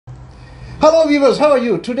Hello viewers, how are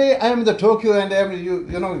you? Today I am in the Tokyo and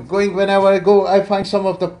I'm going whenever I go I find some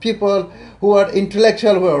of the people who are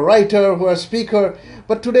intellectual, who are writer, who are speaker.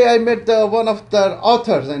 But today I met one of the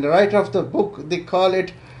authors and the writer of the book. They call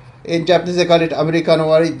it in Japanese they call it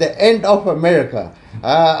Americanowari, the end of America.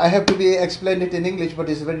 I have to be explain it in English, but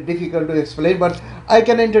it's very difficult to explain. But I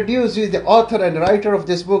can introduce you. The author and writer of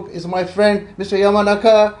this book is my friend Mr.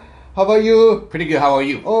 Yamanaka. How are you? Pretty good. How are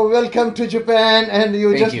you? Oh, welcome to Japan, and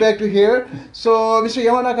you Thank just you. back to here. So, Mr.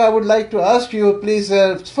 Yamanaka, I would like to ask you, please,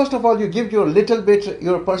 first of all, you give your little bit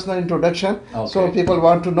your personal introduction, so Okay. people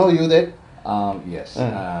want to know you. That Yes.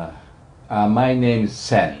 My name is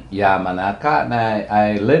Sen Yamanaka, and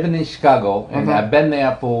I live in Chicago, and I've been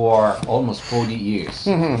there for almost 40 years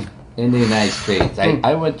in the United States.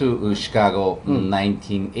 I went to Chicago in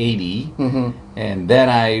 1980, and then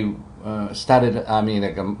I started.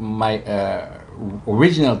 My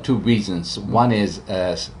original two reasons. One is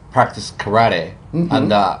practice karate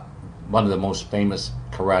under one of the most famous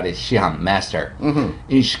karate Shihan master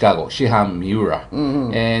in Chicago, Shihan Miura,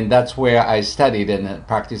 and that's where I studied and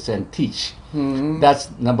practiced and teach. That's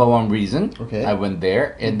number one reason I went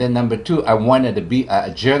there, and then number two, I wanted to be a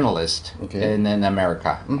journalist in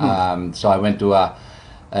America. So I went to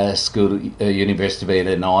a school, University of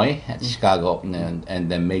Illinois at Chicago, and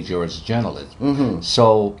then major was journalism.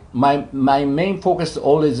 So my main focus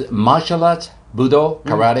always martial arts, budo,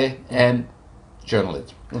 karate, and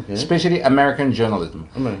journalism, especially American journalism.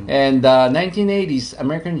 And 1980s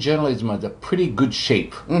American journalism was a pretty good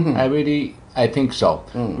shape. I think so.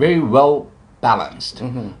 Very well balanced.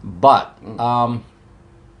 But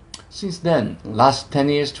since then, last 10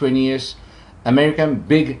 years, 20 years, American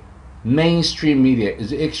big mainstream media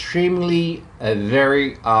is extremely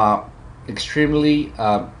extremely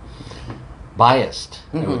biased,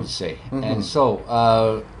 I would say. And so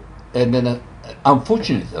and then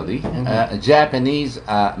unfortunately Japanese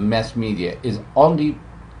mass media is only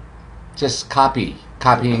just copying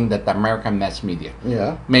the American mass media,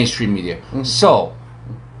 mainstream media. So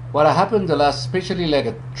what happened the last, especially like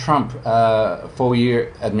a Trump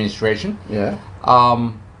 4-year administration,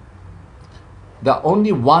 the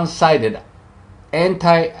only one-sided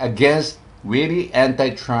really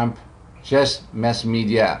anti-Trump, just mass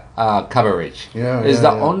media coverage is the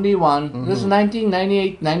only one. This is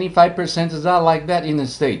 1998, 95% is not like that in the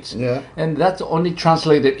States. And that's only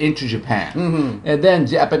translated into Japan. And then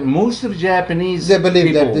most of Japanese they believe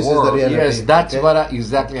people that this is the reality. Yes, that's what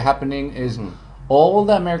exactly happening is all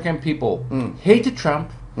the American people hate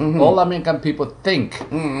Trump. All American people think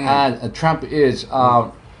Trump is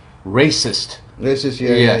racist.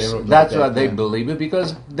 Yes, that's what they believe,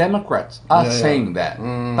 because Democrats are saying that.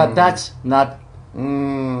 But that's not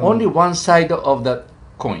only one side of the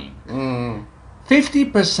coin.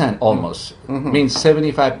 50% almost, means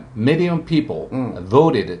 75 million people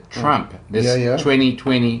voted Trump this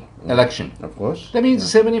 2020 election. Of course. That means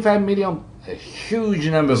 75 million, a huge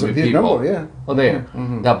number of people are there.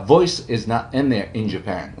 The voice is not in there in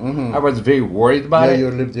Japan. I was very worried about it. You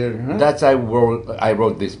lived there. That's I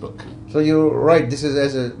wrote this book. So you write this is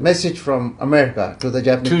as a message from America to the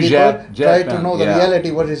Japanese people. Japan, try to know the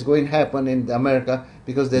reality, what is going to happen in America,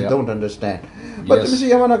 because they don't understand. But Mr.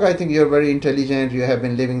 Yamanaka, I think you're very intelligent. You have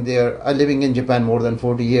been living there, living in Japan more than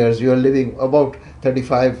 40 years. You are living about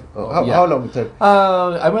 35. How long?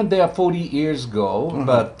 I went there 40 years ago,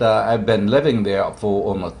 but I've been living there for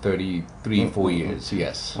almost 4 years.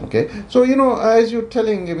 Yes. Okay. So as you're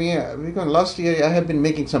telling me, because last year I have been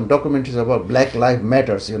making some documentaries about Black Lives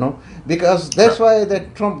Matters. Because that's why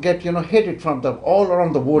that Trump get hated from all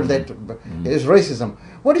around the world. That is racism.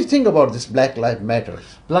 What do you think about this Black Lives Matter?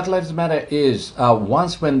 Black Lives Matter is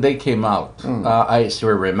once when they came out, I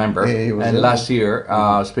still remember, and last year,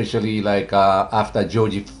 especially like after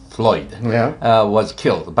George Floyd was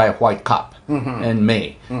killed by a white cop in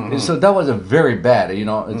May. So that was a very bad.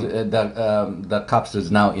 The cops is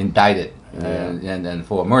now indicted and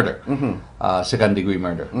for murder, second-degree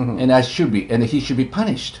murder, and he should be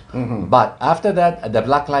punished. But after that, the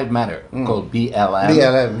Black Lives Matter called BLM.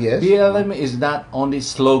 BLM is not only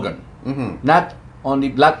slogan, not only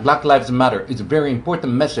Black Lives Matter. It's a very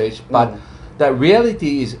important message, but the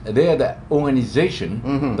reality is they're the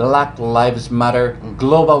organization, Black Lives Matter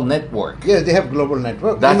Global Network. Yes, they have global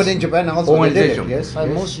network. That's even in Japan also organization. They did it. But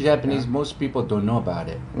most Japanese, most people don't know about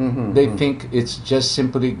it. They think it's just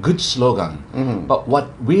simply good slogan. But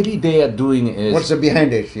what really they are doing is... What's the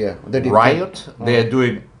behind it? Riot. They are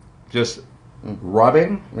doing just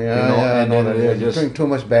robbing. And then they're just doing too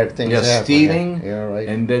much bad things. Stealing.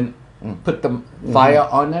 And then put the fire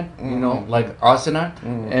on it, like arsenal.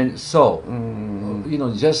 And so,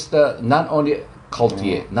 just not only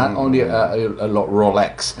Cartier, not only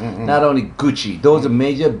Rolex, not only Gucci. Those are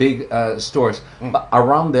major big stores, but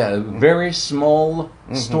around there, very small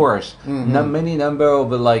stores. Not many number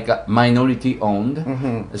of minority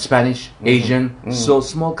owned, Spanish, Asian, so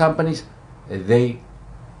small companies, they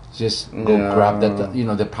just go grab that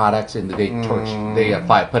the products and they torch, they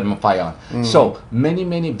put them on fire on. So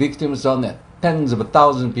many victims on there. Tens of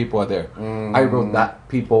thousands of people are there. I wrote that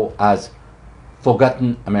people as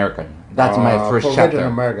Forgotten American. That's my first Forgotten chapter.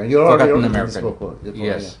 American. You're already Forgotten written this American. book.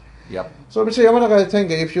 Yes. Yep. So, Mr. Yamanaka, I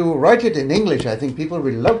think if you write it in English, I think people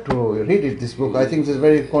will love to read it. This book, I think, is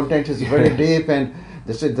very content, is very deep, and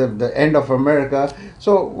this is the end of America.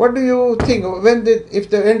 So, what do you think if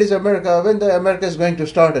the end is America? When the America is going to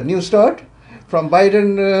start a new start? From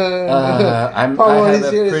Biden, power I is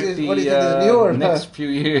have here. a pretty, What is it? Is new or next few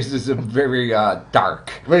years is a very dark.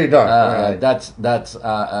 Very dark. Right. That's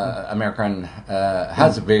American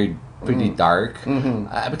has a very pretty dark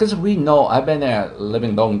because we know I've been there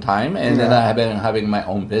living long time, and then I have been having my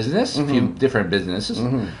own business, a few different businesses,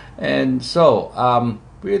 and so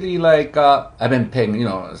really I've been paying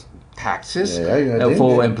taxes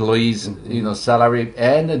for employees, salary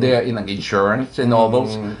and their insurance and all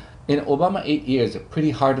those. In Obama 8 years,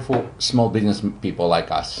 pretty hard for small business people like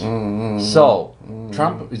us. So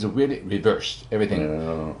Trump is really reversed everything.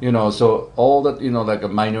 So all that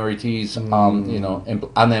minorities,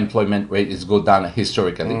 unemployment rate is go down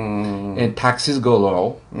historically, and taxes go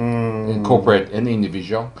low, in corporate and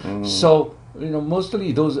individual. So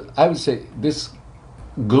mostly those, I would say this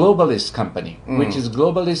globalist company, which is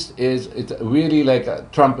globalist, it's really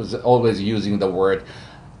Trump is always using the word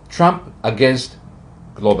Trump against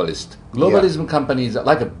globalist. Globalism companies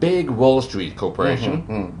like a big Wall Street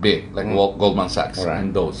corporation, big Goldman Sachs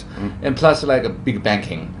and those, and plus a big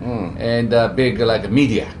banking and big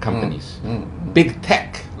media companies, big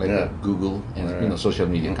tech Google and social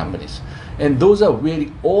media companies, and those are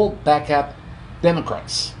really all backup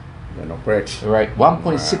Democrats. Right,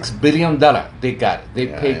 $1.6 billion they got. They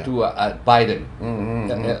paid to Biden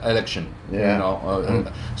election.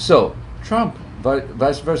 So Trump.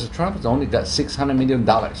 Vice versa, Trump has only got $600 million.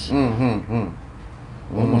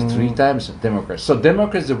 Almost 3 times Democrats. So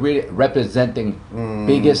Democrats are really representing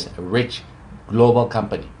biggest rich global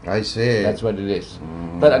company. I see. That's what it is.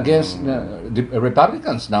 But against the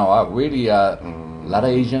Republicans now are really a lot of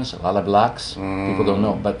Asians, a lot of blacks. People don't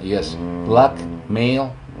know, but yes, black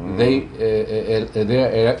male. Their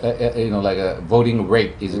voting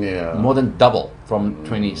rate is more than double from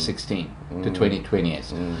 2016 to 2020.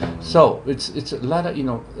 So it's a lot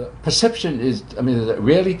of perception is, the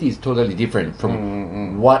reality is totally different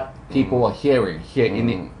from what people are hearing here in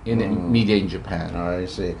the media in Japan. I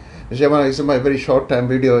see. Mr. Yamanaka, this is my very short time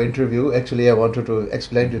video interview. Actually, I wanted to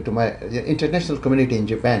explain it to my international community in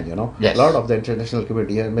Japan. Yes. A lot of the international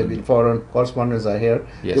community and maybe foreign correspondents are here.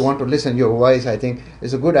 Yes. They want to listen your voice. I think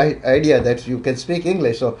it's a good idea that you can speak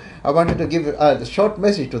English. So I wanted to give a short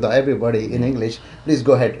message to everybody in English. Please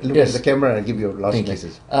go ahead, look at the camera, and give your last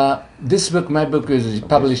message. This book, my book, is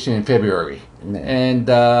published in February. And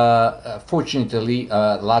fortunately,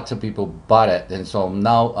 lots of people bought it, and so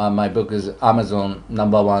now my book is Amazon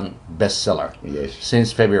 #1 bestseller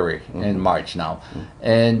since February and March now,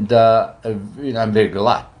 and I'm very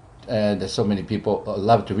glad that so many people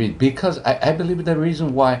love to read, because I believe the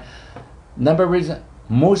reason why,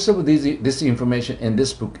 most of this information in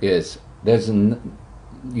this book is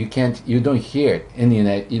you don't hear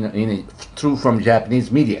it through from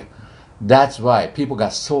Japanese media. That's why people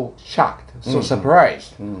got so shocked, so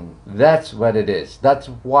surprised. That's what it is. That's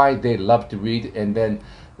why they love to read. And then,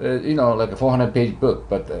 a 400-page book,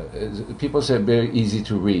 but people say very easy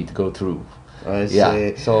to read, go through. I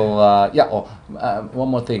see. So, one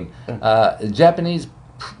more thing. Japanese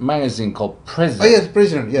magazine called President. Oh yes,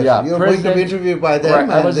 President. Yes, you're going to be interviewed by them.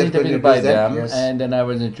 Right, I was interviewed by them, yes. and then I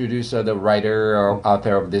was introduced to the writer or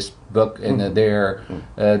author of this book, and they're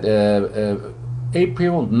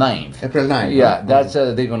April 9th. April 9th. Yeah, that's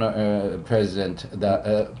they're gonna president of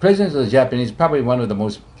the Japanese, probably one of the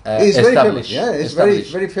most it's established. Very famous. Yeah, it's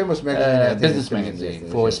very famous magazine. Business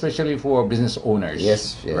magazine especially for business owners.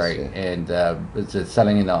 Yes, right, and it's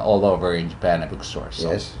selling all over in Japan at bookstores.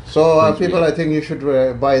 So yes. So people, I think you should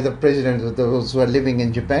buy the President, those who are living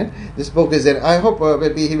in Japan. This book is there. I hope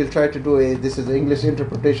maybe he will try to do this is the English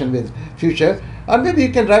interpretation with future, or maybe you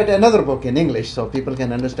can write another book in English so people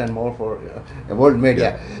can understand more for world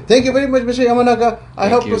media. Thank you very much, Mr. Yamanaka. I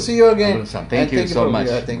hope to see you again. Thank you so much.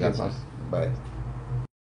 Thank you. Bye.